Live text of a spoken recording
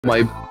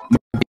My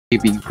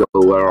baby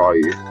girl, where are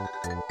you?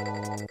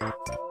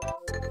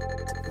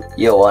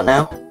 Yo, what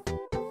now?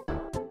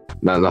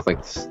 No,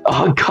 nothing.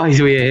 Oh,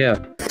 guys, we are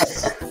here.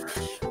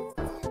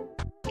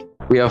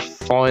 We are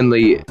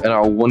finally in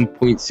our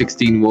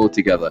 1.16 world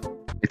together.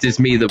 It is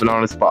me, the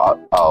banana spot.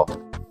 Oh,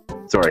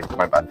 sorry,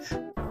 my bad.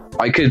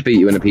 I could beat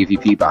you in a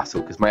PvP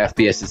battle because my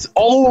FPS is.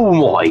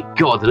 Oh my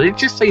god! Did I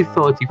just say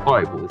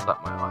 35? Or was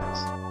that my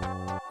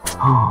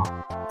eyes?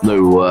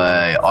 No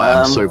way! I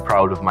am so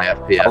proud of my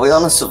FPS. Are we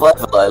on a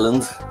survival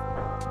island?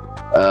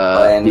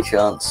 By any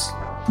chance?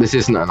 This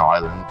isn't an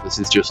island. This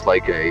is just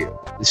like a.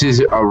 This is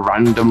a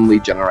randomly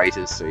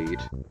generated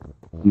seed.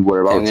 And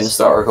we're about I'm going to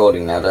start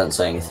recording now. Don't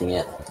say anything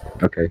yet.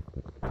 Okay.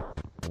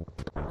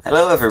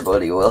 Hello,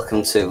 everybody.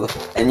 Welcome to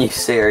a new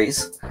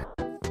series.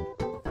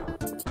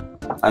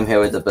 I'm here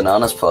with the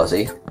Bananas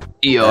Party.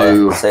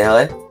 Yo. Say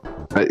hi.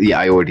 Yeah,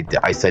 I already did.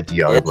 I said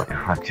yo.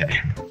 Yeah.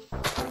 Okay.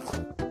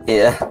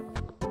 Yeah.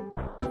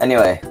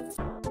 Anyway,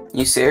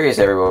 new series,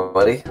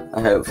 everybody.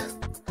 I hope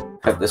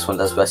this one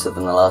does better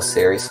than the last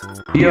series.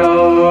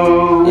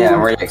 Yo. Yeah,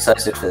 I'm really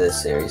excited for this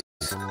series.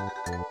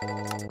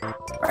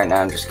 Right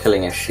now, I'm just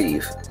killing a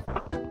sheep.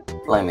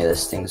 Blimey,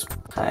 this thing's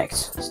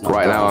packed.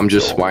 Right now, I'm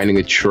just mining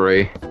a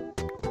tree.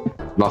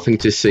 Nothing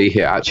to see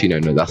here. Actually,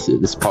 no. That's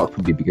it. This part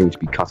probably going to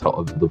be cut out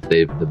of the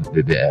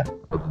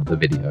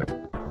video.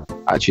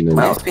 Actually, no.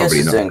 My That's FPS probably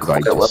is not. doing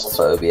quite well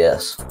for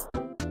OBS.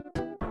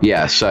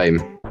 Yeah,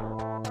 same.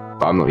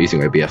 But I'm not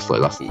using OBS though.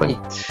 That's the thing.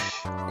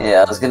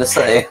 Yeah, I was gonna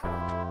say.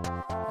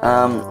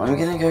 I'm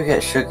gonna go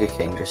get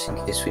sugarcane just in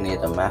case we need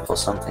a map or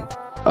something.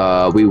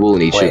 We will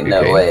need sugarcane.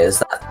 Wait, no, wait. Is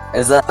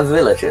that a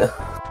villager?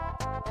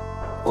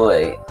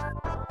 Wait.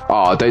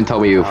 Oh, don't tell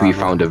me if we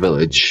found a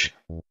village.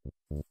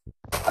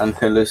 I'm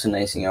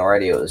hallucinating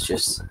already. It was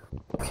just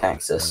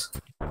cactus.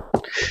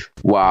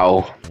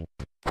 Wow.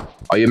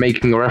 Are you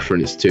making a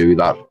reference to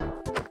that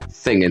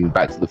thing in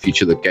Back to the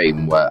Future, the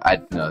game, where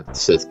Edna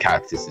says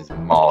cactus is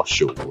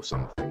Marshall or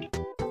something?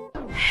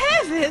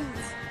 Heavens!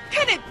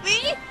 Can it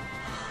be?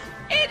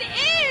 It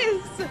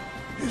is!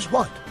 Is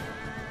what?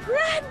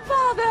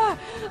 Grandfather!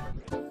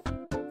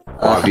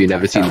 Oh, have you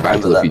never seen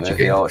Back to the Future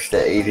game? I watched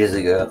it ages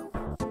ago.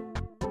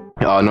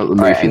 Oh, not the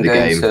movie, the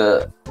game.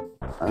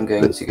 I'm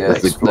going to go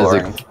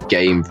exploring. There's a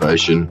game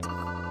version.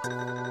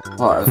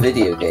 What, a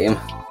video game?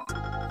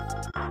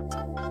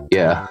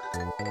 Yeah.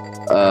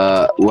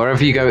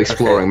 Wherever you go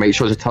exploring, make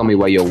sure to tell me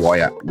where your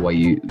what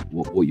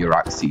your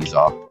axes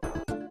are.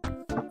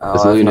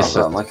 Oh, I've not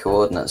got my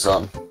coordinates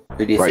on.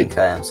 Who do you think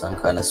I am? Some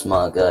kind of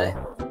smart guy.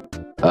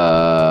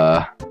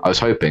 I was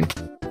hoping.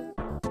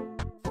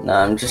 No,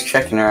 I'm just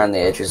checking around the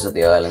edges of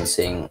the island,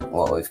 seeing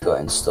what we've got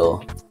in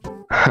store.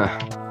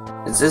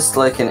 Is this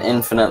like an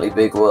infinitely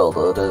big world,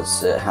 or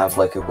does it have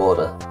like a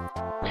border?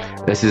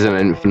 This is an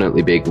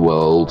infinitely big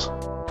world.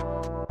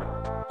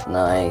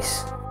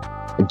 Nice.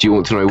 Do you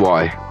want to know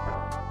why?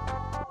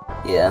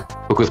 Yeah.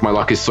 Because my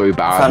luck is so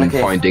bad in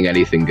finding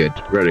anything good.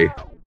 Really.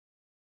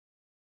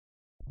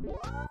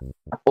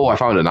 Oh, I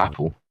found an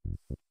apple.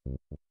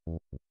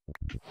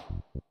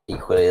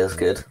 Equally as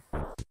good.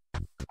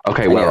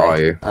 Okay, anyway, where are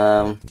you?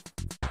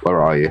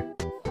 Where are you?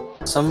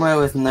 Somewhere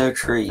with no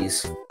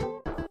trees.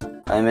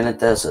 I'm in a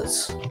desert.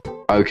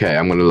 Okay,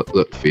 I'm gonna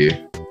look for you.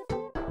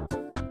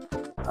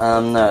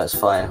 No, it's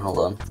fine. Hold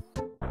on.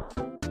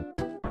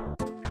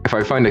 If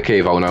I find a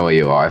cave, I'll know where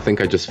you are. I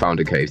think I just found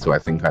a cave, so I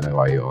think I know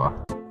where you are.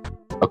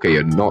 Okay,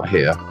 you're not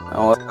here.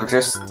 Oh, I've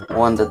just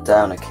wandered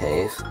down a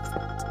cave.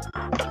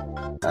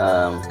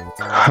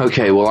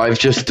 Okay, well, I've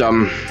just,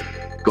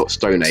 got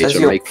Stone Age. It says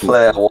you're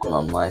player 1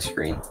 on my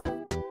screen.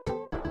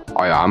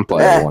 I am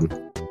player 1.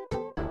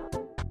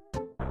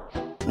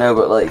 No,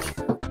 but like,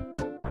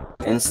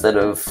 instead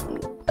of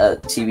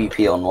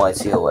TBP on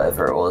YT or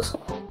whatever it was.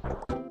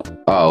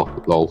 Oh,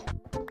 lol.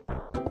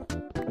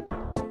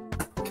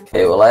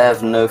 Okay, well I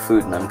have no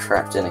food and I'm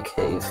trapped in a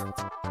cave.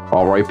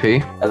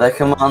 R.I.P. Are there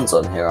commands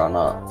on here or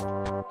not?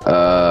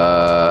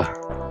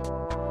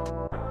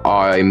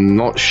 I'm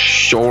not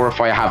sure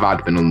if I have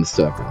admin on the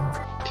server.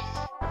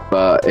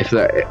 But if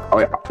there,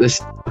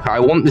 I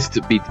want this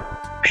to be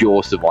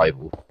pure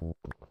survival.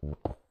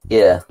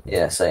 Yeah,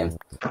 same.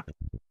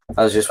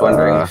 I was just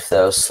wondering if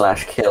there was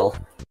 /kill.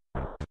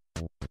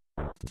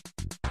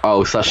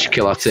 Oh,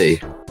 /kill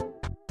RT.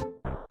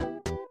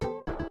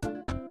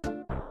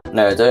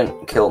 No,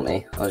 don't kill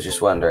me. I was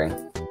just wondering.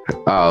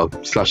 Oh,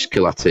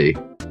 /kill RT.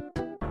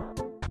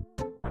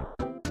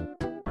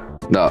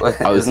 No,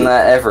 isn't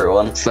that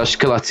everyone?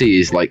 /kill RT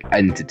is like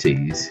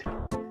entities.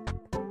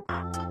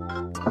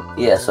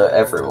 Yeah, so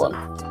everyone.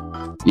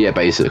 Yeah,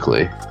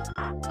 basically.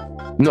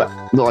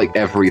 Not like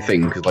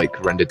everything, because like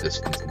render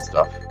distance and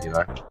stuff, you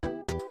know?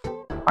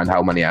 And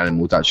how many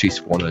animals actually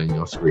spawn in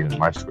your screen and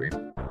my screen.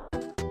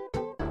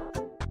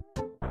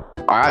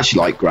 I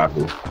actually like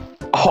gravel.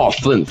 Oh,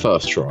 flint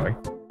first try.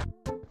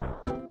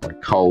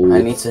 Like coal.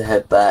 I need to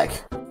head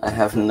back. I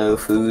have no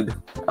food.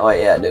 Oh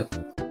wait, yeah, I do.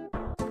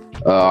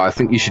 I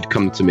think you should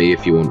come to me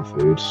if you want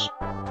food.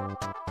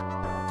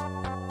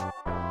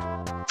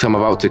 So I'm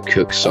about to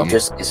cook some.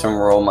 Just ate some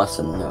raw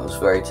mutton. It was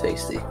very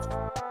tasty.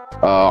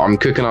 I'm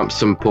cooking up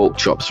some pork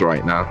chops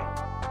right now.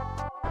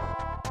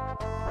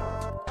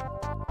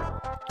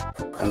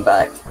 I'm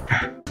back.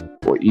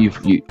 What you?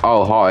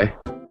 Oh, hi.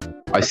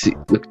 I see.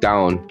 Look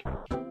down.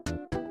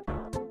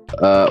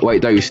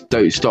 Wait, don't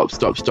stop.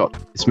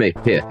 It's me.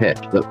 Here.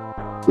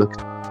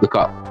 Look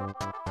up.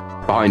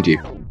 Behind you.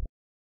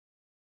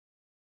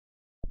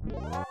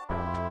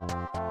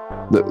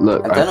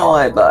 Look. I don't know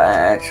why, but I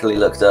actually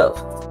looked up.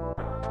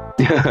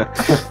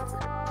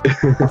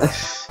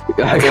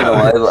 I don't know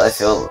why, but I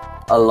feel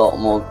a lot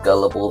more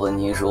gullible than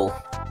usual.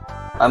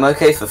 I'm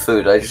okay for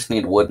food, I just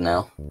need wood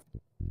now.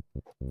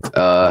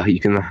 You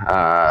can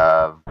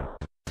have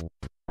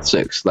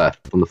 6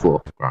 left on the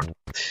floor. Ground.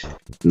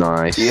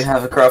 Nice. Do you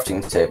have a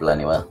crafting table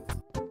anywhere?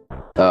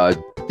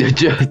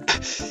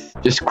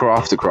 Just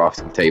craft a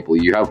crafting table.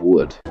 You have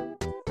wood.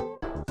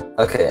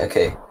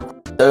 Okay.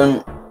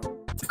 Don't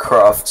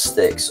craft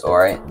sticks,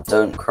 alright?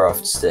 Don't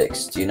craft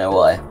sticks. Do you know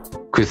why?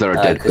 Because there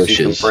are dead bushes.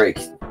 You can break.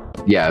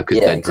 Yeah, because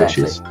dead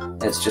exactly. bushes.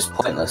 It's just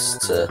pointless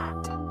to...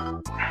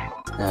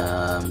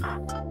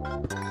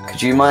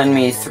 Could you mine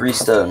me 3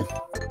 stone?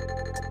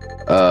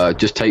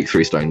 Just take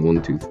 3 stone.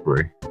 1, 2,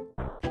 3.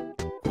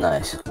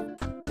 Nice.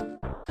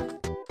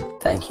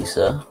 Thank you,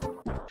 sir.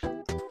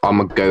 I'm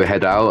gonna go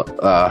head out.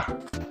 I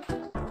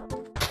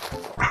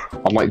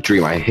might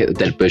dream I hit the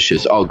dead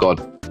bushes. Oh god.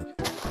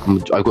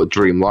 I've got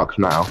dream luck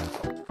now.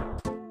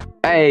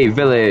 Hey,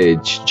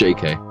 village!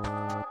 JK.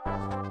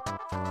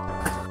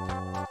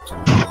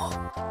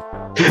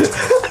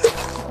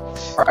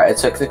 Right, I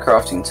took the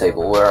crafting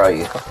table. Where are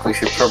you? We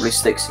should probably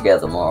stick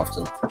together more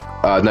often.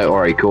 No,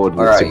 alright,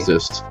 coordinates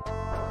exist.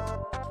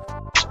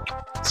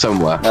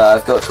 Somewhere. No,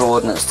 I've got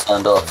coordinates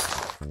turned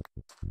off.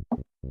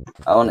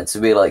 I want it to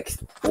be like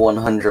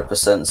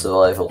 100%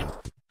 survival.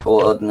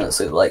 Coordinates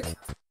are like,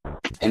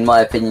 in my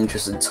opinion,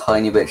 just a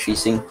tiny bit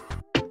cheating.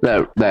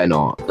 They're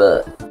not.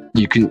 But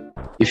you can,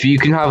 if you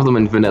can have them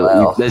in vanilla,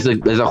 well, there's a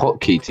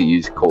hotkey to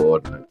use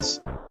coordinates.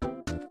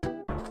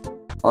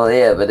 Well,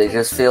 yeah, but it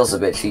just feels a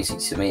bit cheaty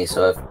to me,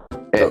 so I've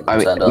got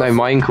them turned off. No,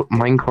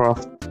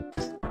 Minecraft.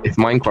 If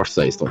Minecraft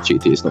says it's not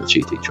cheaty, it's not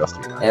cheaty. Trust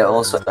me. It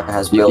also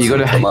has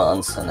built-in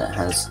commands, and it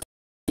has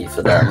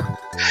for them.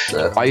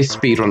 So. I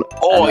speedrun.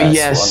 Oh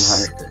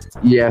yes, 100.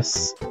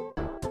 yes.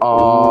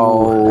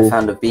 Oh, ooh, I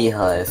found a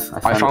beehive.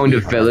 I found a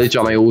village,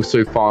 and I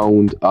also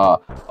found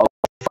oh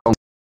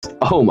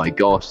my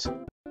gosh.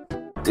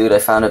 Dude, I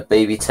found a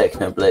baby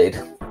techno blade.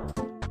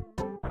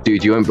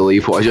 Dude, you won't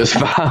believe what I just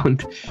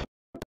found.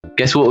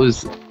 Guess what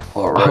was...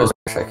 Or rose,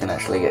 I can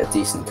actually get a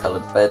decent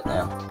coloured bed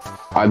now.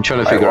 I'm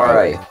trying to figure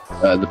out...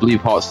 the blue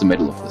part's the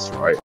middle of this,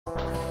 right?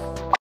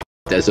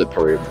 Desert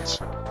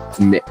pyramids.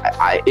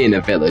 In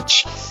a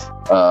village.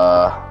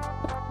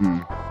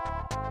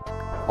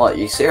 What,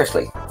 you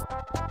seriously?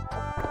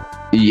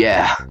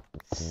 Yeah.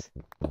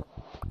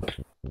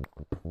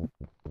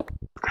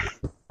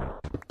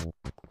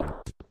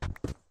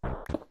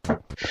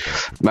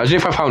 Imagine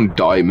if I found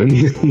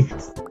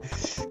diamonds.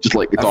 Just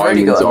like I've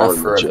already diamonds got are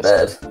enough for a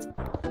bed.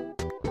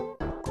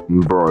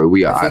 Bro,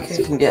 we are I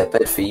think I can get a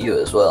bed for you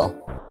as well.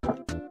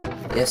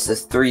 Yes,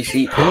 there's 3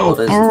 sheep here.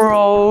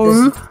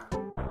 Bro!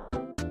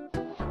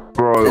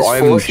 Bro, there's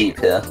 4 sheep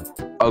here.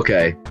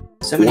 Okay.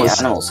 So many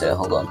animals here,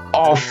 hold on.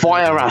 Oh,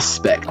 fire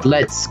aspect,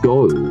 let's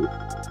go.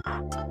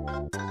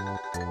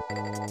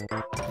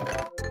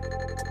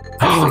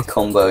 I'm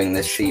comboing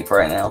this sheep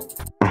right now.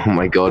 Oh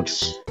my god.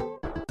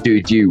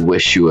 Dude, you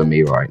wish you were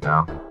me right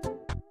now.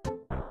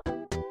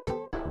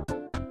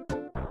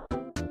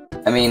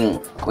 I mean,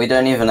 we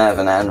don't even have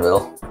an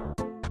anvil.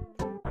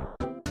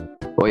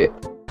 Wait.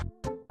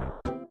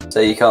 So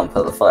you can't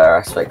put the fire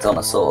aspect on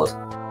a sword.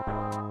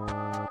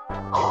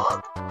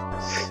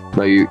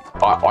 No,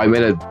 I'm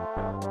in a...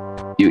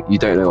 You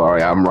don't know where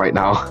I am right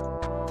now.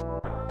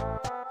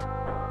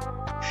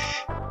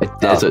 A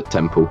desert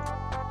temple.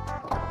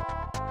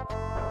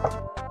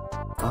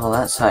 Oh,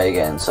 that's how you're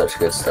getting such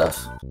good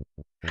stuff.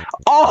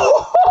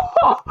 Oh!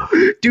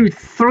 Dude,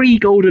 3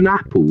 golden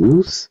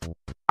apples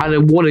and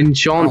a 1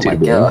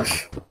 enchanted one. Oh my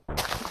gosh.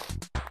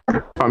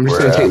 I'm just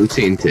going to take the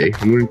TNT.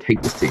 I'm going to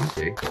take this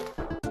TNT.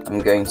 I'm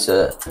going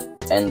to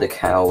end a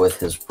cow with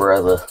his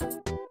brother.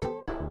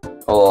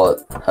 Or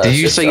her Did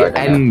you sister, say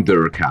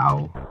ender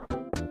cow?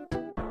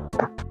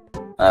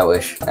 I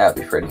wish.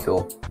 That'd be pretty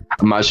cool.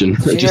 Imagine.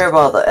 Did you hear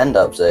about the end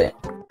update?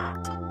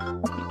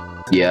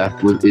 Yeah,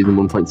 in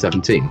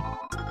 1.17.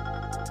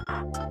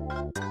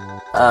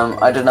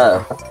 I don't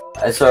know.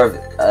 I saw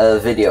a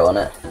video on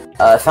it.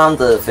 I found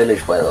the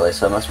village, by the way,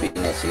 so it must be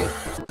near to you.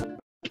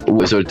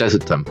 Oh, is there a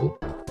desert temple?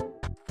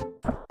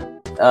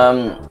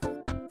 I'm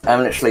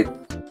literally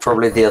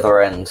probably the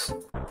other end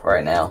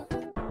right now.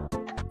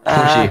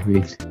 What do you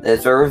mean?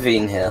 There's a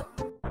ravine here.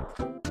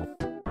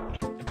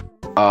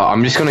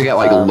 I'm just gonna get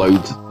like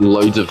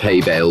loads of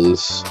hay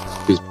bales,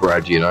 because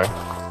bread, you know.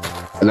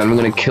 And then I'm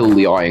gonna kill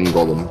the iron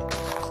golem.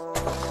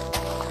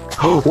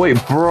 Oh wait,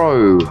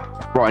 bro!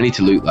 Bro, I need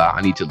to loot that.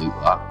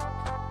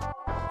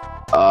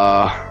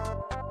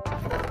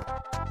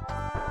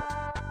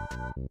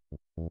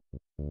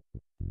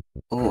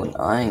 Ooh, an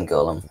iron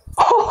golem.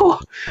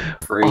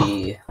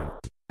 Free.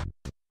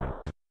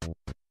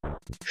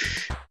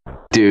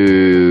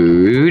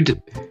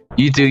 Dude,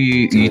 you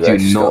Dude,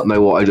 do not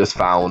know what I just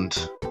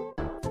found.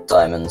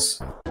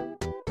 Diamonds.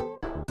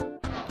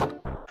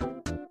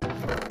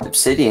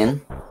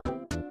 Obsidian.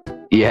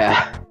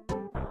 Yeah,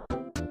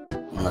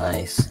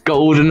 Nice.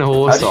 golden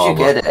horse How did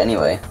you armor. get it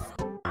anyway?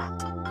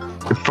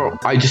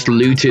 I just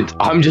looted.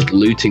 I'm just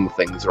looting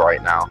things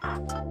right now.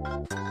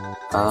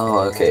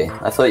 Oh, okay.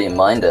 I thought you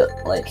mined it,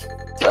 like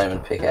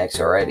diamond pickaxe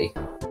already.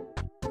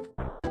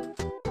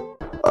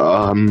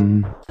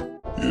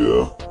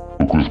 Yeah,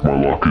 because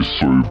my luck is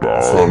so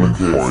bad.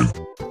 Fine.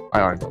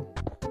 I got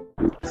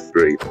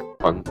 3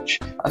 punch.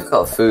 I've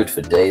got food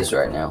for days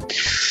right now.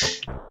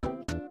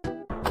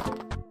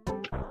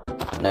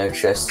 No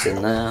chests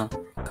in there.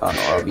 Can't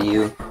rob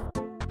you.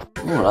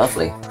 Oh,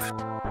 lovely.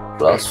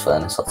 Blast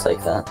furnace, I'll take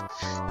that.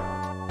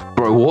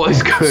 Bro, what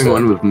is going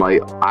on with my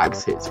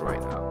axe hits right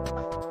now?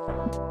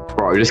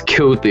 Bro, I just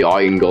killed the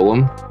iron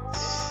golem.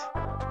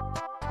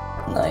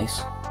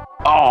 Nice.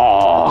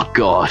 Oh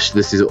gosh,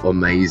 this is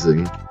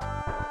amazing.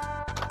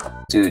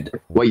 Dude,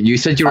 Wait, you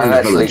said you're I've in a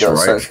actually village, got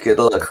right? such good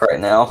luck right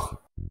now.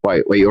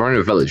 Wait, you're in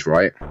a village,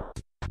 right?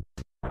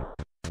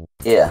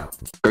 Yeah,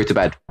 Go to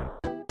bed.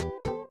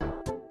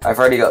 I've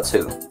already got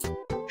 2.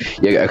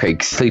 Yeah, okay,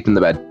 sleep in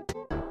the bed.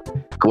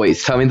 Wait,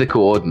 tell me the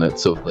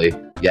coordinates of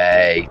the...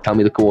 Yay, tell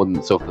me the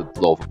coordinates of the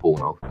lava pool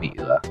and I'll meet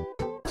you there.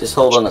 Just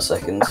hold on a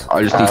second.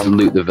 I just need to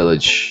loot the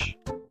village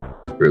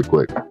real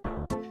quick.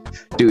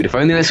 Dude, if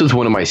only this was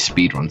one of my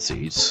speedrun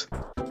seeds.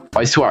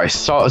 I swear, I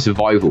start a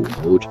survival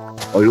mode,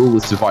 I do all the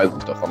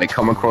survival stuff, and I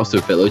come across a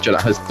village and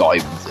it has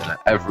diamonds in it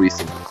every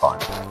single time.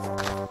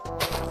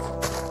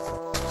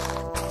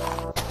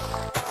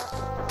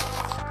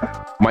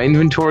 My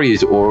inventory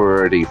is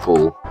already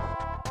full.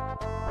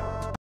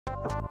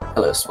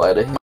 Hello,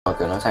 spider. You're not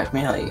gonna attack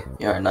me, are you?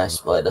 You're a nice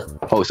spider.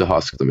 Oh, it's a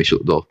husk. Let me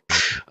shut the door.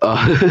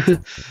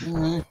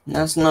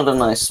 That's not a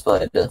nice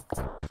spider.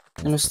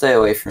 I'm gonna stay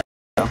away from it.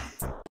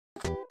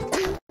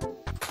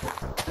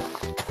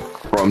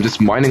 Bro, I'm just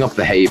mining up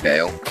the hay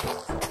bale.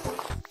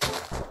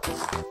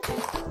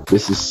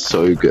 This is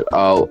so good.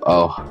 Oh,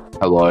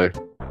 hello.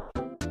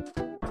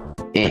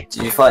 Did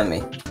you find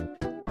me?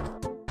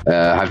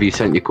 Have you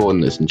sent your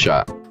coordinates in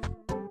chat?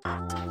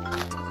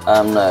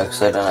 No,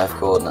 because I don't have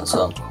coordinates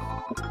on.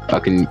 I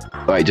can...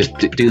 Right, just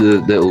do the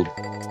little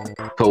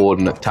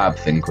coordinate tab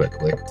thing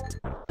quickly.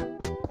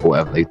 Or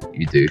whatever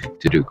you do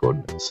to do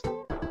coordinates.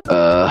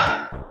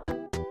 I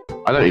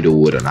don't need a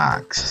wooden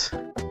axe.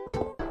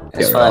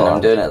 It's Yeah, fine, right.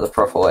 I'm doing it the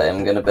proper way.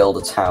 I'm gonna build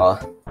a tower.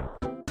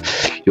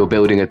 You're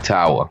building a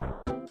tower.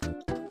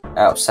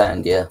 Out of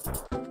sand, yeah.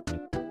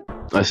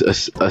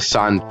 A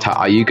sand tower.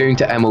 Are you going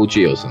to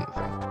MLG or something?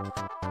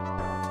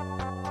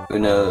 Who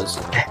knows?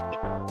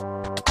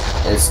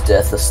 Is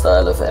death a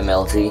style of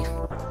MLG?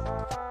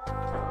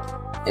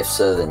 If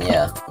so, then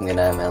yeah, I'm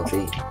gonna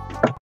MLG.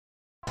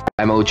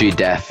 MLG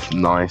death.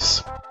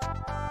 Nice.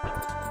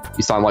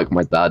 You sound like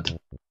my dad.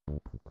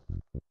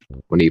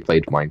 When he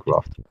played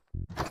Minecraft.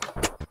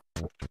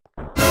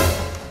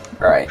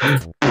 Right.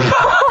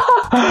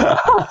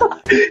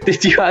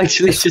 Did you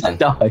actually just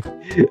die?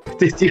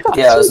 Did you?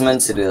 Yeah, I was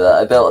meant to do that.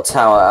 I built a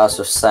tower out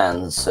of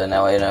sand, so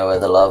now I know where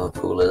the lava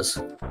pool is.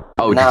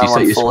 Oh, now did you I'm set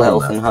on your full spawn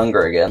health there? and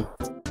hunger again.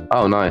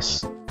 Oh,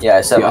 nice. Yeah,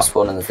 I set Yeah. my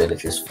spawn in the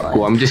village, it's fine.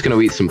 Well, I'm just gonna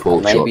eat some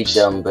pork I may be chops.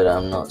 dumb, but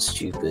I'm not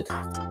stupid.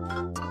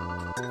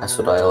 That's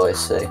what I always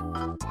say.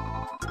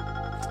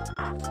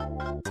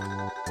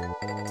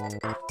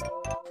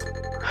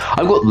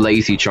 I've got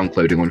lazy chunk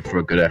loading on for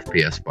a good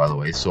FPS, by the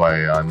way, so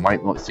I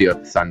might not see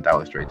a sand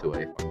tower straight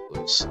away if I'm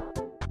close.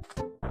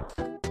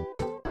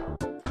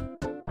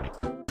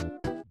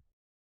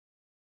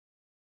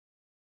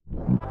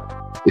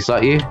 Is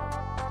that you?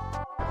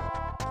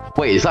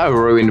 Wait, is that a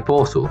ruined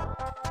portal?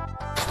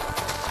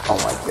 Oh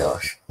my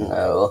gosh,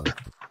 no.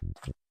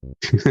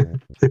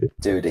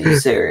 Dude, are you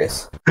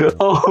serious?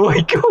 Oh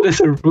my god, it's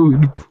a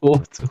ruined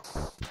portal.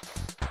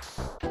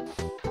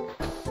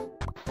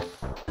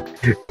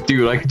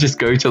 Dude, I could just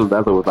go to the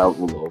nether without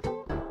the love.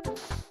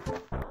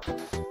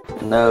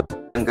 No,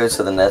 don't go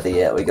to the nether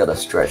yet, we gotta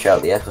stretch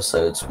out the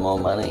episodes for more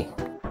money.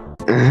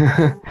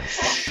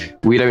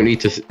 we don't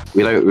need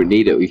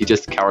it, we could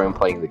just carry on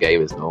playing the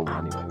game as normal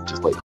anyway, we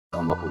just like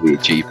unlock all the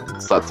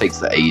achievements. That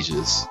takes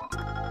ages.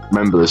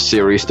 Remember, the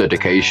serious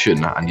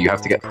dedication, and you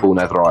have to get full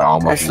netherite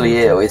armor. Actually,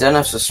 yeah, we don't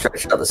have to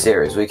stretch out the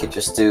series, we could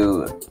just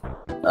do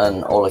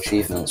an all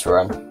achievements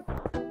run.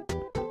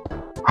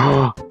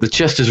 The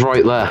chest is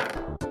right there.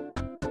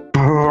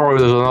 Bro,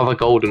 there's another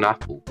golden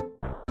apple.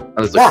 And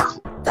there's a Ah,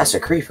 that's a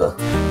creeper.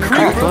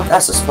 creeper.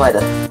 That's a spider.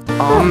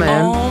 Oh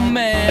man. Oh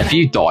man. If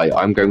you die,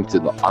 I'm going to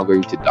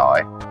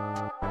die.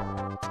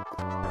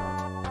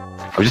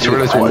 I just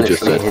realized I'm what I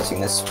just literally said.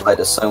 hitting this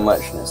spider so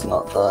much and it's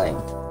not dying.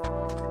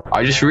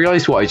 I just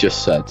realized what I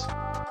just said.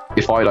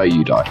 If I die,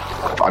 you die.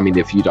 I mean,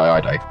 if you die, I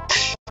die.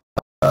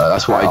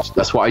 That's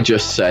what I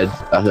just said.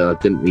 I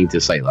didn't mean to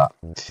say that,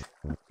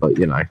 but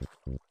you know.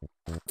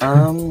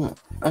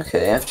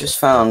 Okay, I've just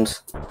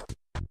found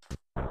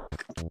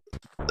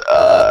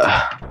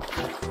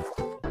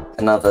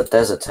Another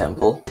desert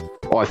temple.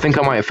 Oh, I think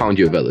I might have found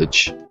you a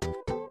village.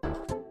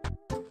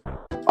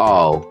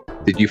 Oh,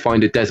 did you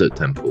find a desert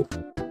temple?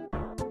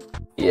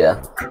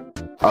 Yeah.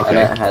 Okay. And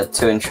it had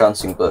 2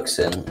 enchanting books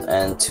in,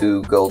 and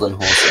 2 golden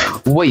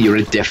horses. Wait, you're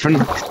a different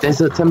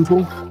desert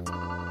temple?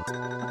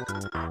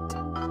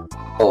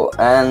 Oh,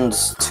 and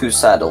 2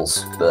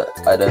 saddles, but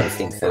I don't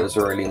think those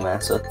really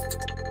matter.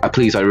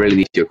 Please, I really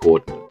need your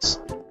coordinates.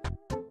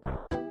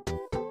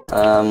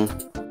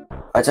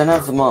 I don't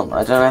have them on.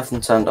 I don't have them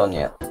turned on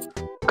yet.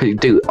 Could you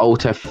do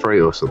Alt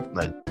F3 or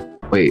something?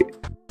 Wait,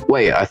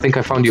 I think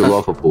I found your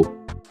lava pool.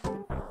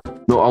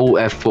 Not Alt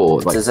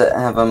F4. Like... Does it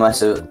have a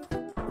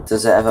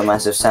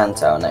massive sand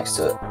tower next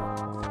to it?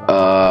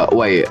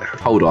 Wait,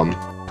 hold on.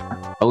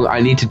 I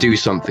need to do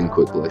something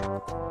quickly.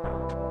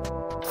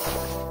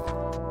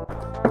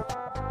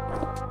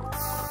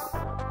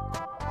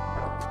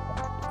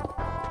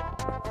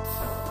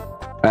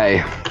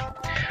 Hey,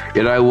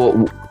 you know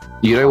what?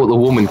 You know what the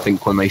women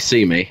think when they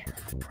see me?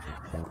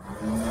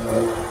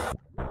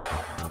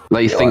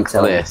 They think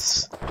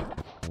this.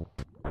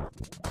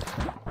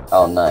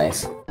 Oh,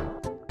 nice.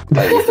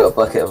 Like, you've got a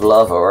bucket of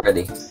lava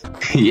already.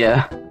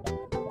 Yeah.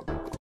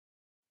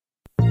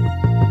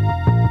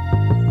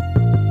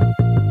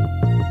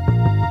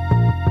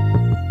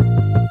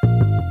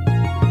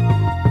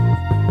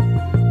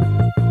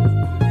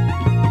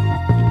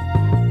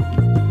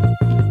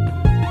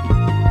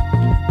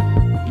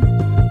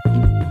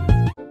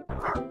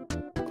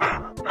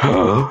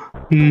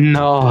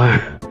 No.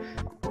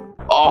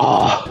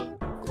 Oh,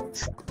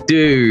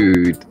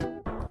 dude.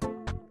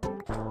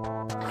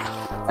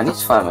 I need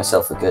to find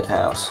myself a good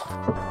house.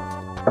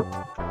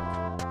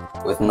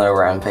 With no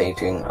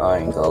rampaging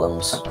iron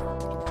golems.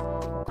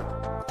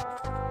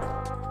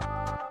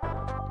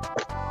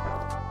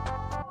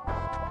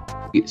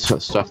 It's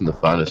stuff in the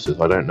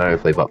furnaces. I don't know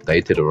if they've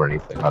updated or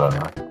anything. I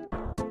don't know.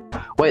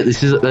 Wait,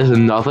 there's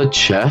another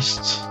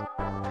chest,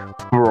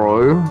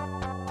 bro.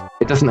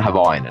 It doesn't have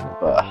iron in it,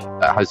 but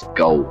it has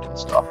gold and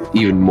stuff.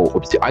 Even more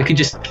obsidian. I could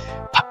just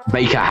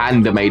make a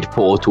handmade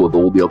portal with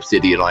all the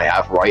obsidian I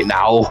have right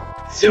now.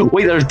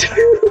 Wait, there are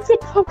 2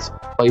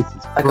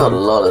 places. I got a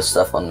lot of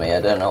stuff on me. I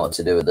don't know what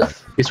to do with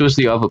it. This was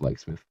the other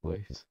blacksmith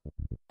place.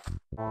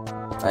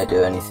 I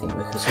do anything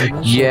because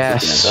I'm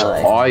yes,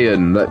 gonna die.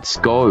 iron. Let's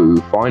go.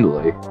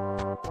 Finally.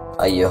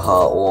 Are you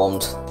heart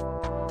warmed?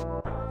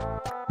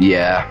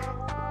 Yeah.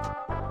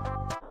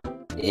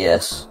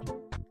 Yes.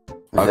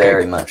 Okay.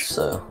 Very much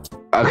so.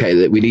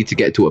 Okay, we need to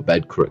get to a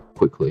bed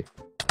quickly.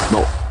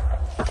 No.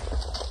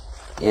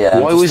 Yeah,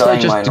 I'm Why just was that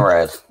dyeing just mine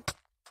red.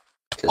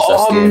 Because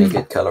that's the only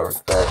good colour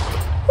of bed.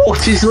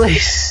 What is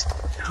this?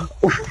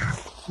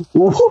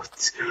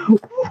 What?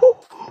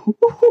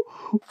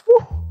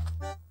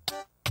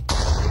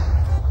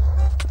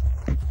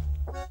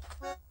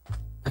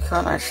 I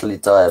can't actually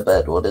dye a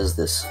bed. What is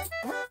this?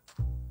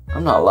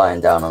 I'm not lying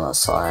down on a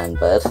cyan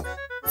bed.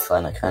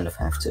 Fine, I kind of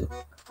have to.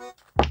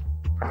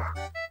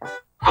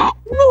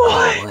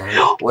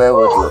 What? Where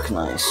would look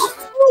nice?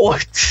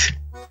 What?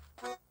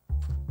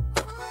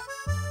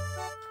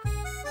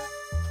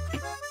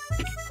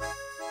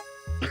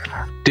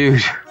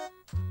 Dude.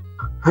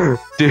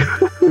 Dude.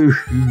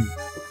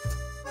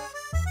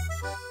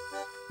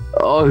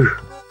 Oh.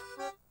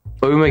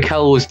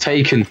 Mikel was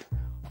taken.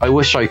 I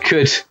wish I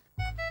could.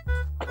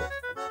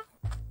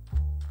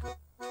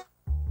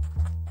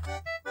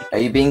 Are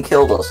you being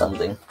killed or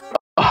something?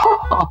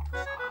 Oh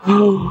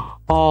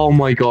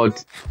my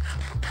god.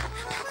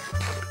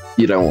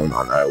 You don't want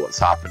to know what's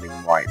happening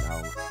right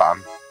now,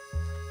 fam.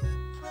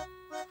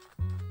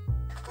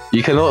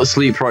 You cannot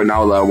sleep right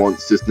now, there are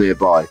monsters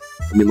nearby.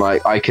 I mean,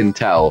 like, I can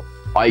tell.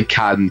 I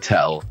can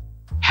tell.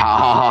 Ha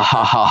ha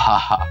ha ha ha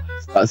ha.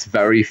 That's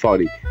very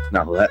funny.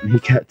 Now let me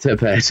get to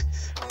bed.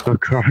 I'm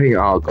crying.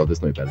 Oh god,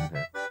 there's no bed in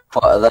here.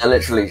 What, are there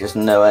literally just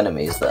no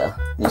enemies there?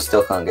 You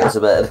still can't get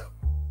to bed?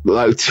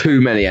 Like,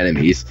 too many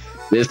enemies.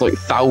 There's like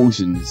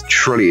thousands,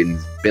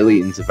 trillions,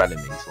 billions of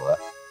enemies there.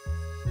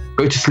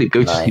 Go to sleep,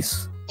 go to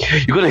sleep.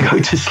 You gotta go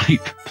to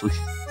sleep, please.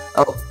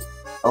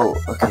 Oh,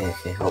 okay,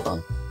 hold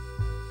on.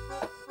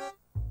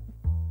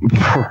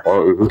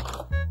 Bro.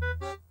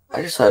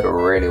 I just heard a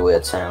really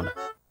weird sound.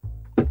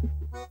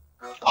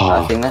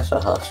 I think that's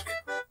a husk.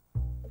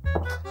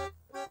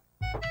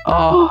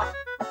 Oh.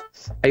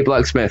 Hey,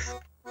 blacksmith.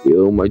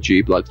 You're my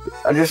G blacksmith.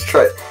 I just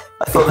tried.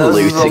 I thought that was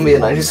a zombie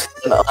and I just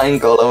hit an iron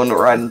golem and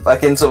ran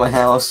back into my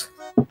house.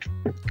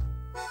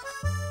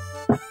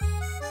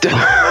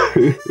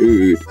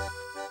 Dude.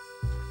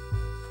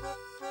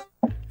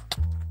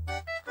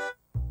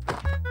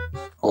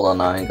 Hold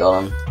on, iron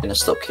golem. I'm gonna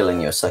stop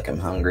killing you a sec, I'm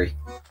hungry.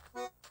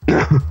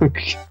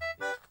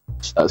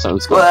 That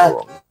sounds kind of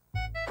wrong.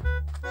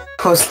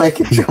 It was like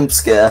a jump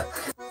scare.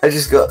 I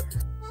just got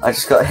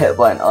hit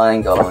by an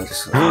iron golem and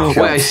just. Wait,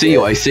 I see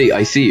you. I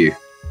see you.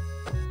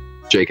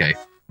 JK.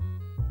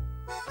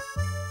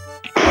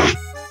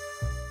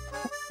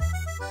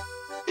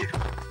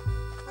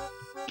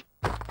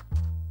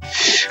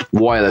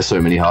 Why are there so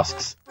many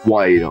husks?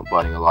 Why are you not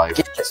burning alive?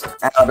 Get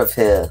out of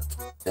here,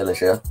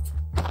 villager.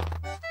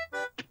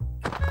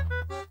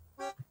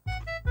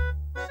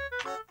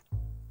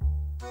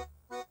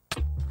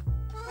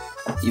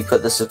 You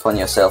put this upon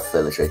yourself,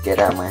 villager. Get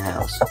out of my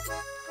house.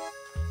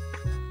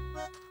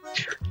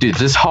 Dude,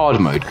 this is hard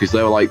mode because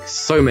there were like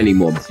so many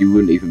mobs you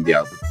wouldn't even be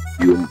able to.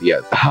 You wouldn't be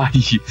able.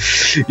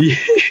 You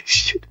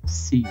should have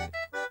seen it.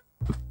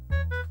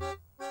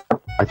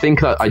 I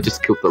think I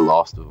just killed the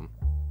last of them.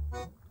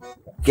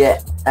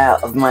 Get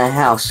out of my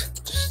house.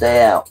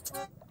 Stay out.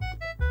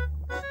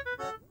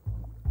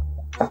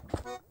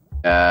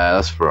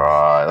 That's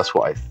right. That's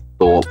what I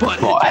thought.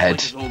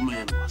 Bothead.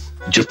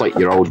 Just like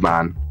your old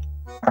man.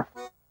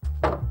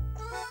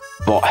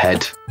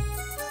 Bothead.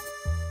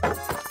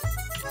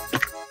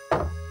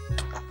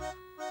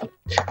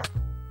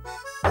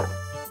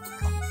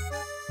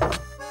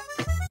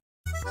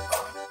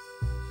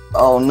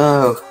 Oh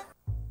no.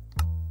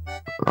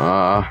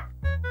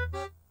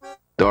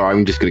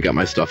 I'm just gonna get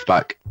my stuff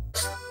back.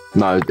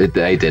 No, they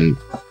didn't.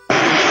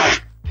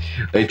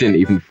 They didn't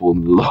even fall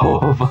in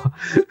lava.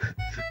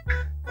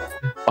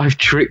 I've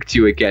tricked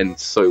you again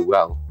so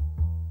well.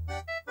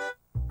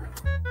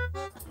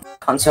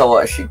 Can't tell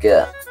what I should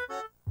get.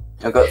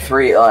 I've got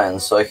 3 iron,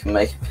 so I can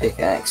make a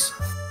pickaxe.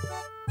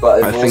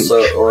 But I've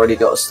also already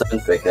got a stone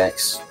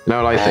pickaxe. You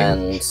know what I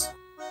think?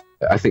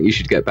 I think you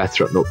should get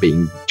better at not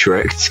being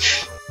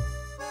tricked.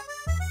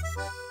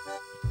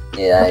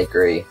 Yeah, I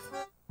agree.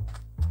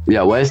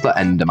 Yeah, where's the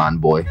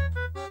Enderman boy?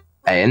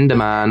 Hey,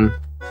 Enderman.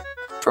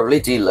 Probably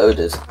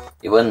deloaded.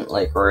 He went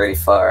like really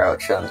far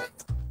out chunk.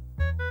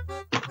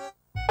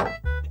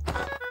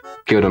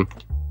 Killed him.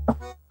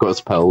 Got his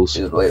pearls.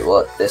 Dude, wait,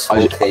 what? This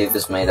whole cave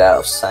is made out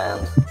of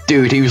sand.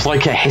 Dude, he was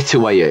like a hit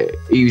away.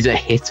 He was a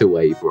hit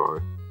away, bro.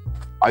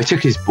 I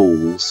took his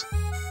balls.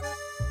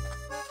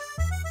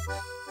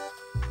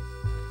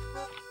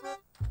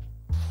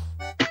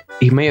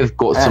 He may have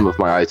got some of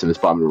my items,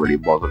 but I'm not really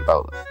bothered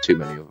about too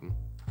many of them.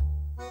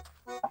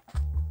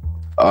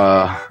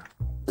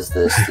 Is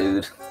this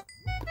dude?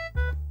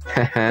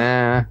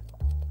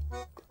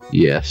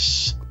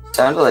 Yes.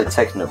 Sounded like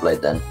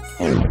Technoblade then.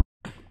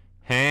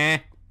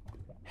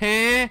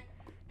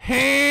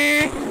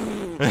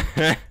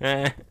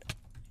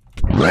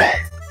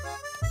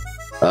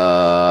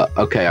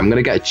 Okay, I'm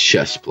gonna get a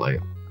chest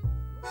plate.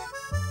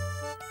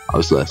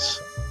 How's this?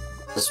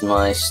 This is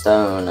my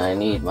stone. I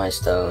need my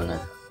stone.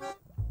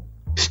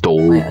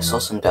 Stone. Wait, I saw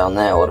some down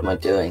there. What am I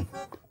doing?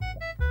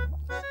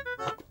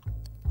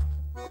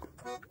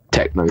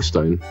 Techno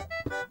stone.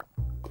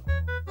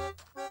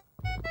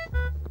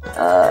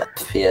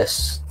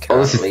 FPS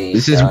currently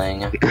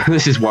dying.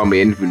 This is why my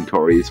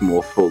inventory is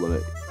more full than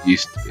it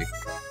used to be.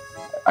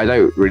 I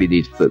don't really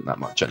need to flint that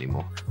much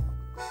anymore.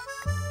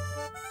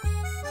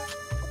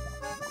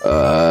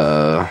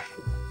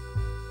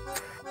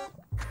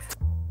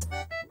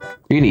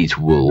 Who needs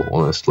wool,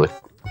 honestly?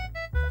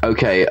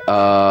 Okay,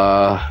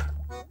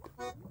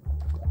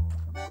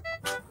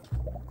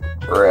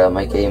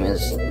 my game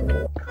is...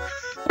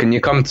 Can you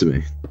come to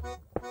me?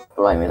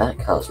 Blimey, that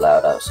car's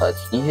loud outside.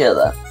 Can you hear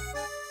that?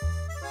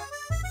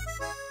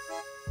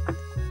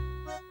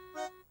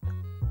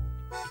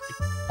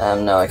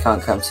 No, I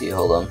can't come to you.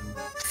 Hold on.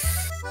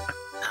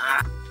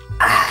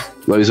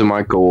 Those are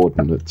my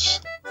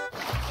coordinates.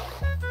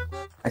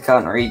 I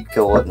can't read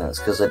coordinates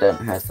because I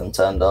don't have them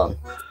turned on.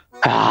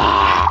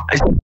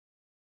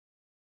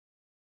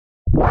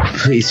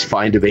 Please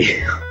find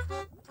me.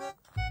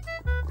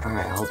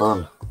 Alright, hold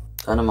on.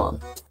 Turn them on.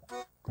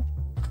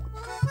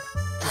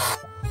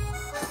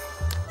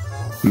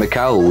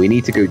 Mkal, we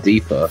need to go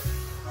deeper.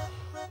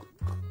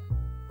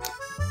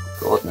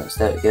 Coordinates,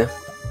 there we go.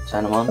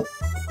 Turn them on.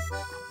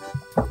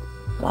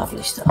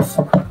 Lovely stuff.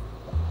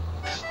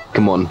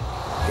 Come on.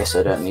 Guess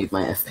I don't need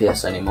my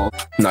FPS anymore.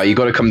 No, you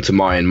gotta come to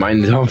mine.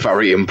 Mine are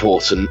very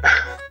important. Do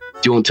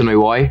you want to know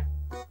why? Do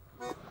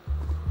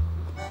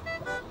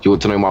you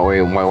want to know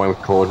why my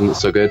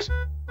coordinates are good?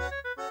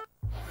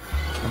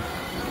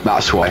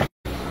 That's why.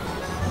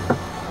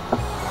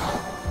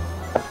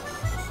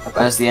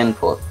 Where's the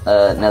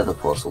nether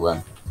portal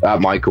then? At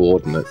my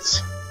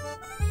coordinates.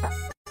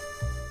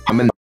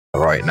 I'm in the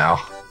right now.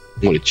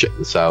 I'm gonna check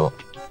this out.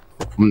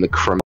 I'm in the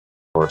crimson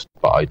forest,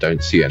 but I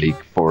don't see any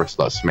forest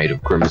that's made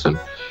of crimson.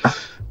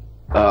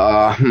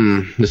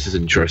 This is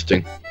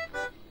interesting.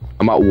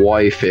 I'm at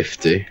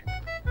Y50.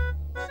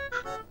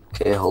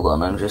 Okay, hold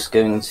on, I'm just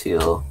going to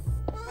your...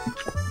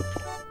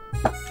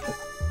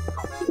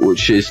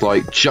 Which is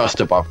like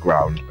just above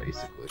ground,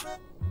 basically.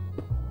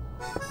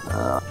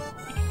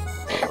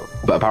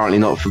 But apparently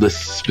not for this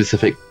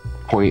specific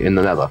point in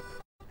the nether.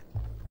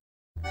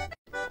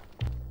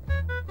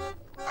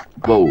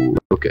 Whoa,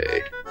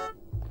 okay.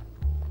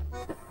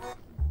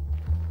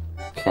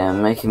 Okay,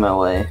 I'm making my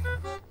way.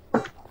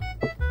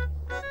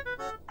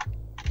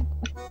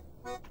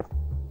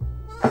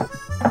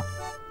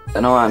 I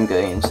know I'm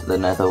going into the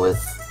nether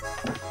with,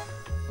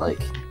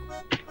 like,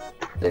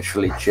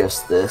 literally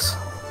just this.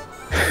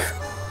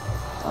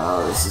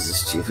 Oh, this is a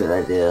stupid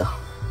idea.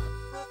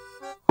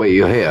 Wait,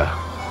 you're here?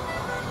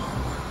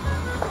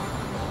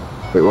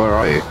 Wait, where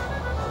are you?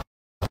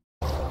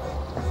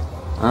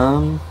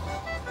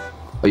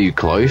 Are you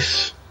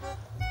close?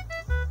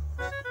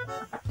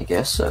 I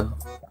guess so.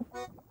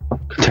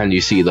 Can you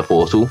see the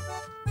portal?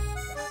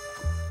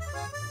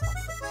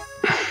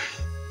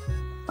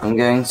 I'm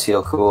going to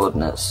your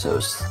coordinates, so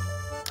it's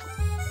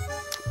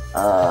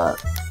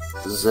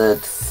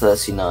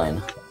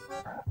Z39.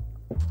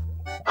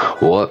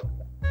 What?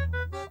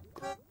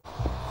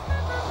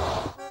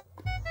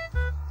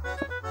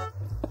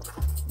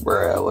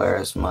 Where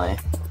is my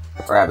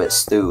rabbit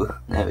stew?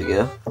 There we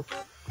go.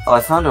 Oh, I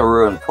found a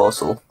ruined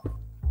portal.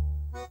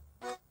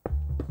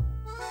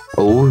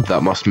 Oh,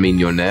 that must mean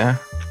you're near.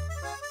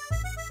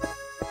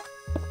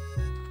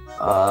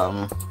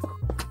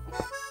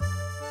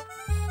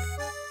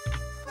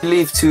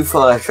 Leave 2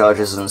 fire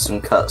charges and some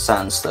cut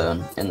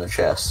sandstone in the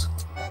chest.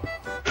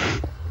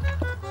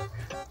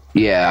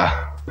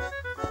 Yeah.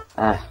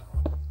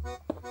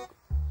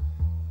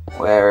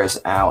 Where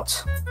is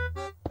out?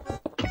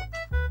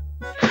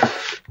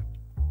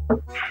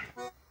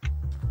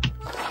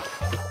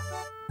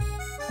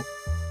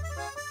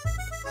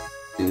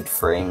 Dude,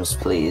 frames,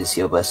 please.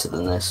 You're better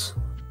than this.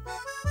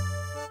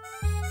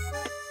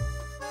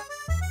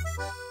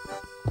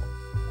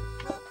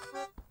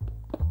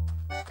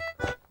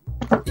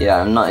 Yeah,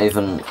 I'm not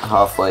even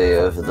halfway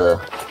over the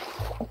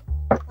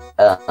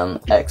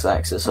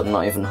x-axis. I'm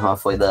not even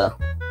halfway there.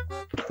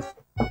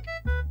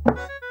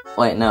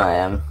 Wait, no, I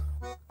am.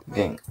 I'm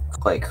getting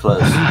quite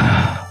close. Do you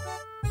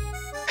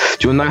want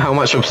to know how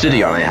much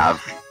obsidian I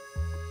have?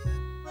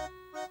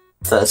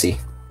 30.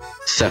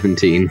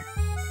 17.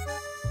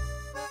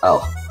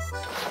 Oh.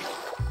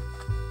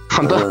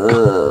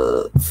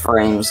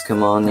 Frames,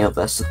 come on, you're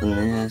better than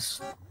this.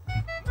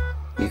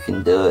 You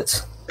can do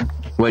it.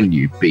 When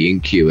you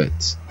B&Q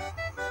it.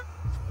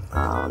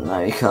 Oh,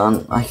 no, you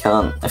can't. I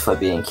can't if I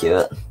B&Q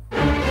it.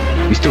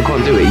 You still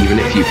can't do it even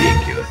if you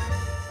B&Q it.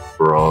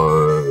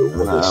 Bro,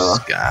 what a No.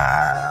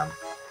 scam.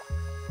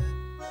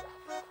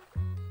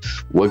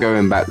 We're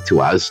going back to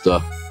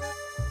Asda.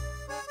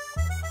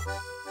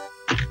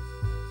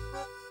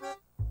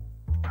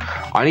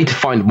 I need to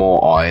find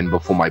more iron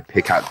before my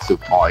pickaxe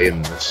of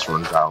ironness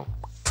runs out.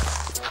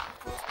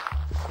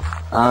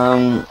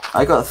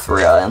 I got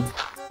 3 iron.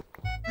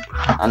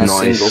 And a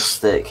Nice. single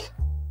stick.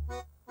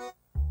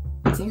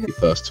 You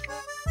first.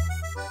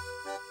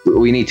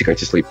 We need to go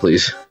to sleep,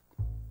 please.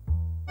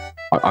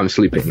 I'm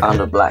sleeping.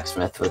 Found a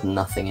blacksmith with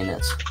nothing in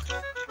it.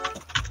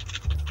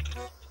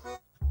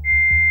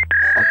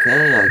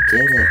 Okay, I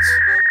get it.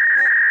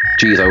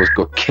 Jeez, I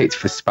got kicked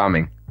for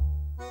spamming.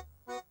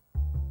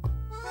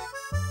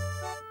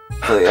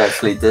 So you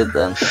actually did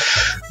then.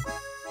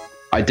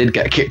 I did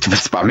get kicked for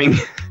spamming.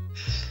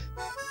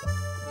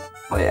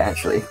 Wait,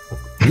 actually.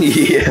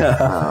 Yeah.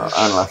 Oh,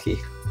 unlucky.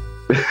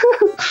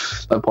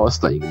 I paused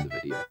staying in the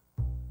video.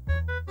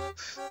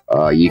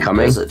 You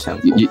coming? Desert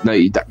temple. You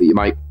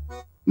might.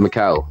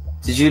 Mikkel.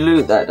 Did you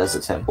loot that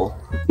desert temple?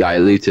 Yeah, I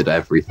looted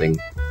everything.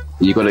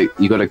 You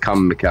gotta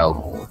come,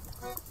 Mikkel.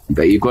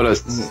 But you gotta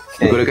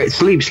go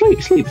sleep.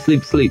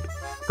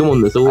 Come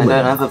on, there's all. I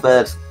don't have a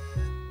bed.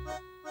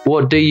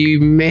 What do you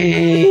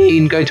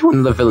mean? Go to one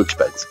of the village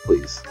beds,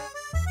 please.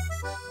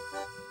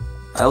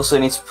 I also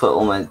need to put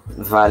all my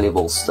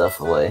valuable stuff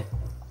away.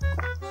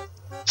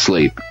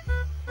 Sleep.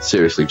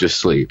 Seriously, just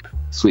sleep.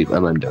 Sleep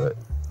and then do it.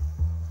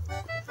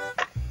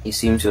 You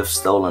seem to have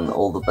stolen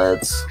all the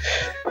beds.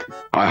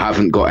 I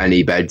haven't got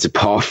any beds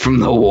apart from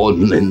the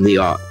one in the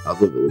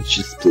other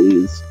villages,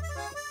 please.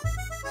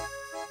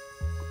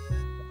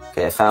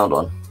 Okay, I found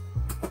one.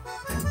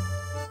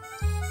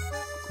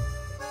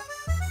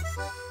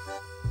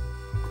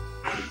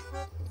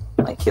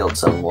 I killed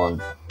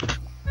someone.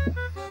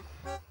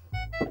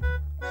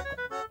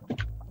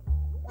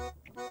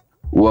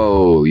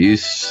 Whoa, you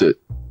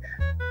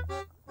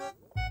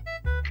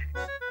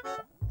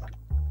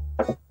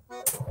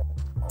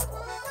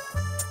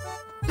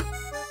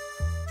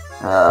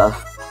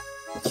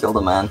I killed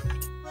a man.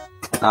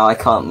 Now I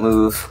can't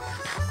move.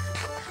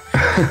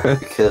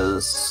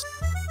 Because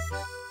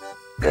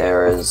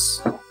there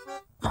is... Oh,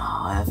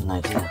 I have an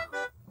idea.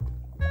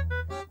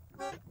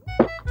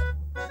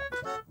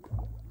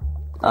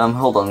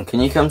 Hold on, can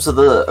you come to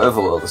the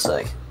overworld a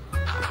sec?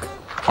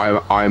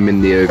 I'm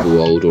in the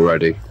overworld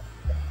already.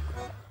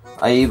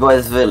 Are you by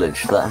the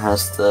village that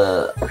has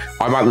the...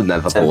 I'm at the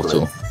nether temple?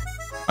 portal.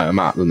 I'm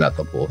at the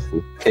nether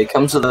portal. Okay,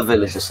 come to the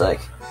village a sec.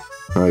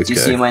 Okay. Do you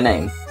see my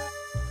name?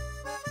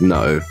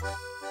 No.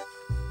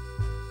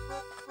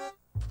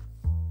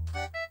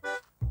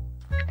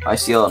 I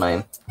see your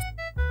name.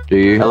 Do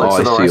you? That Oh, looks I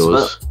to the see right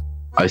yours. spot.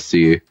 I see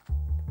you.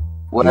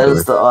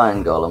 Where's the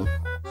iron golem?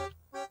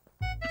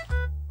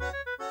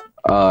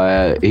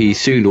 He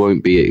soon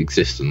won't be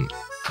existent.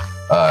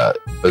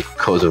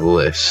 Because of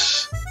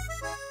this.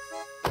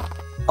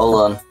 Hold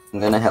on, I'm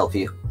gonna help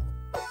you.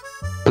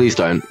 Please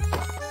don't.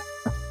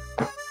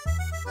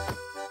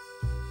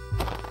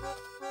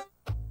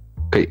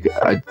 Okay,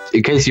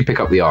 in case you pick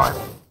up the iron.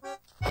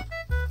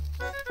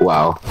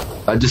 Wow,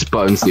 that just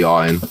burns the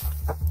iron.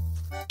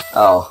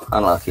 Oh,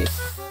 unlucky.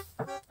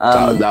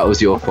 That was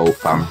your fault,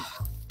 fam.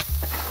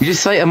 You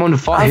just set him on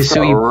fire, I've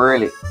so got you.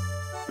 really...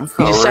 You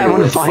just set him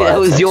on fire. That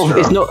was your.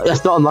 It's not.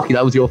 That's not unlucky.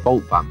 That was your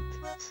fault, fam.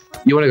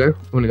 You wanna go? You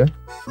wanna go?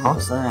 What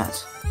was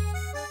that?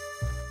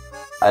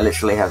 I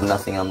literally have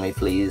nothing on me,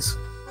 please.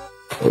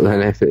 Well,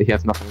 then if you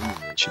have nothing on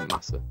you, it shouldn't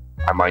matter.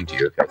 I mind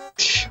you, okay?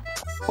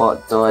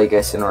 What do I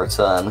get in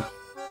return?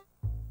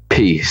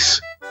 Peace.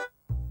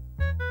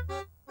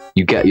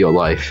 You get your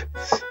life.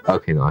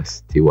 Okay,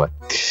 nice. Do what?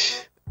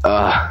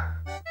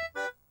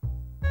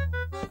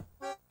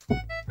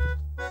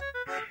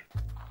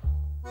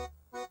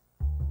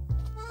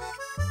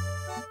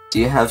 Do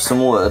you have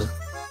some wood?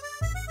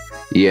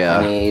 Yeah.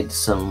 I need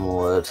some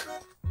wood.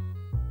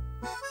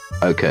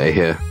 Okay,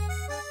 here.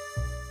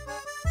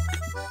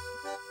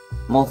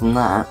 More than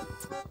that.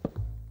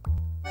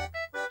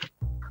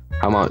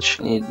 How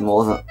much? I need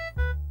more than...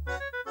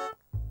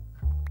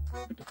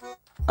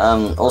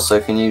 also,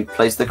 can you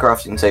place the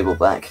crafting table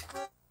back?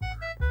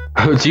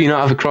 Oh, do you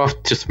not have a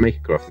craft? Just make a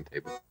crafting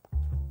table.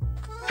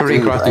 Probably a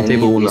Dude, crafting I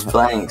table. need One these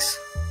planks.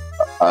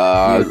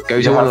 Go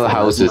to you one of the have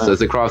one, houses. isn't it?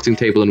 There's a crafting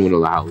table in one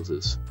of the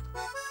houses.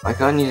 Why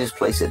can't you just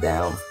place it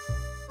down?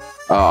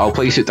 I'll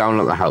place it down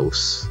at the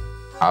house.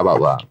 How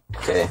about that?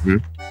 Okay. Hmm?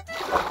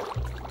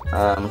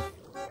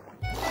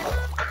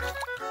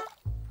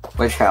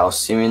 Which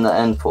house? You mean the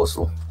end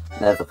portal?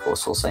 Nether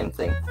portal, same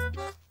thing.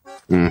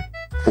 Hmm.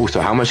 Also,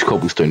 how much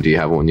cobblestone do you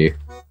have on you?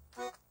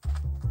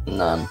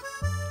 None.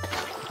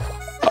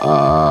 So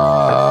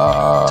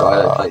Do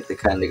I look like the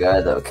kind of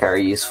guy that would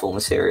carry useful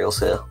materials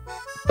here?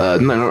 no,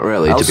 not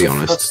really, I to also be forgot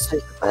honest. to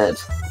take a bed.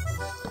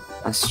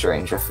 That's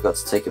strange, I forgot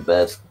to take a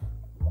bed.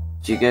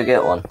 Did you go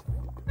get one?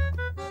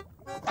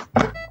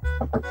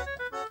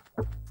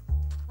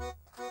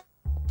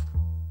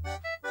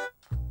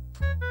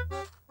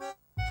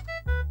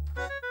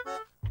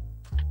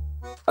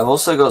 I've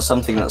also got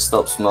something that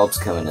stops mobs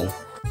coming in.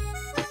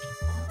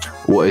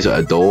 What is it,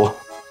 a door?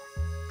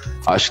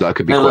 Actually, that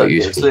could be No, quite look,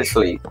 useful. it's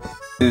literally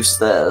 2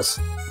 stairs,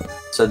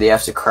 so you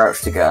have to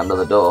crouch to get under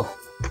the door.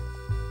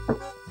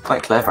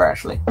 Quite clever,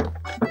 actually.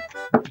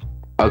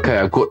 Okay,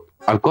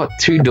 I've got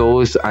 2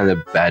 doors and a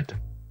bed.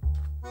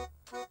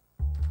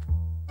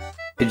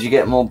 Could you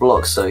get more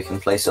blocks so you can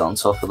place it on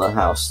top of the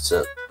house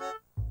to,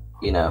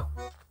 you know?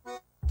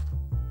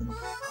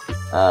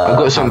 I've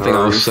got something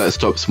have a else roof? that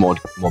stops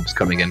mobs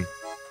coming in.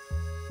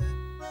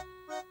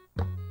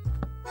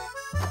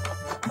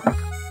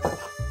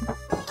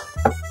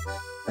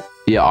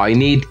 Yeah, I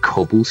need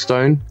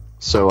cobblestone,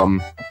 so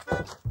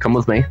come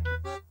with me.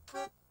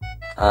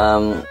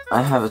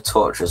 I have a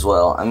torch as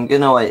well. I'm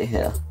gonna wait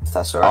here, if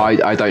that's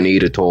alright. I don't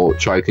need a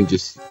torch. I can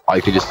just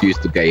use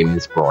the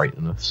game's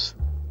brightness.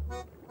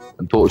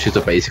 And torches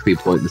are basically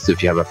pointless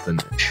if you have a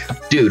flint.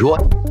 Dude,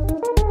 what?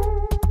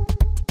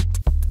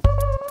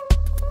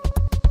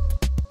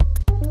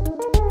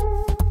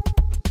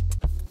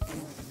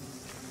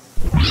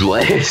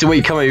 So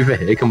wait, come over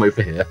here. Come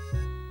over here.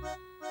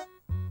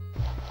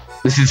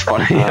 This is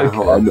funny.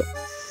 hold on.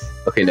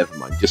 Okay, never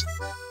mind. Just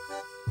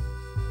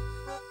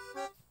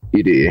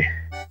you do.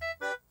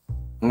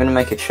 I'm gonna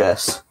make a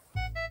chest.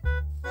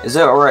 Is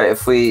it alright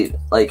if we,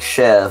 like,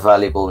 share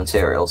valuable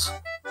materials?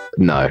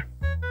 No,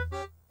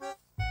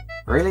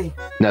 Really?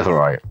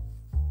 netherite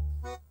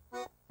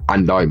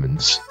and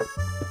diamonds.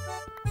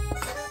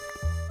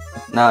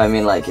 No, I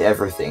mean, like,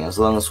 everything. As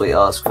long as we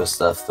ask for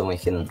stuff, then we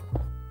can...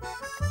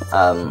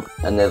 and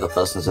the other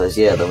person says,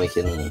 yeah, then we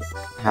can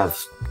have,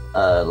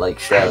 like,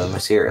 share the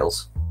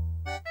materials.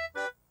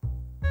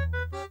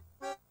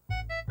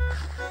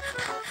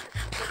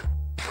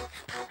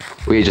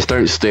 We just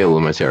don't steal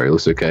the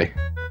materials, okay?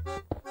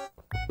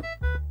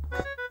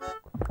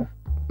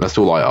 That's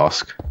all I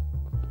ask.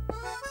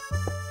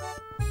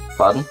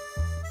 Pardon?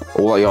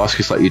 All I ask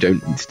is that you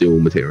don't steal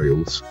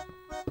materials.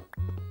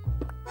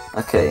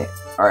 Okay,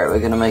 alright, we're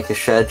gonna make a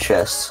shared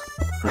chest.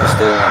 I'm just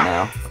doing it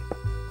now.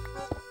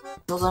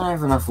 Still don't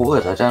have enough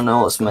wood, I don't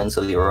know what's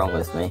mentally wrong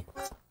with me.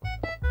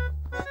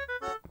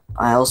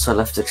 I also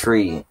left a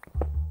tree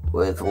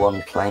with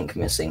 1 plank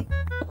missing.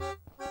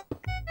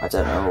 I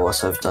don't know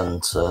what I've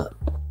done to,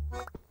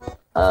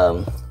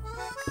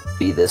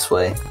 be this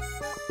way.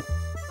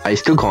 I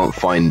still can't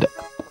find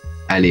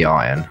any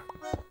iron.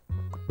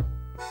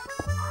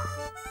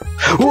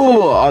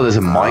 Whoa! Oh, there's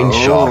a mine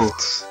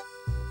shaft.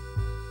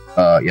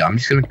 Yeah, I'm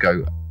just gonna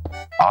go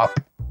up.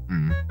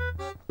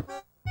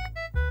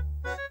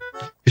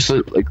 Just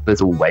like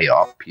there's a way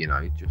up, you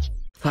know, just...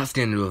 That's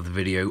the end of the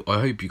video. I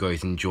hope you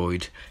guys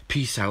enjoyed.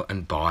 Peace out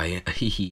and bye.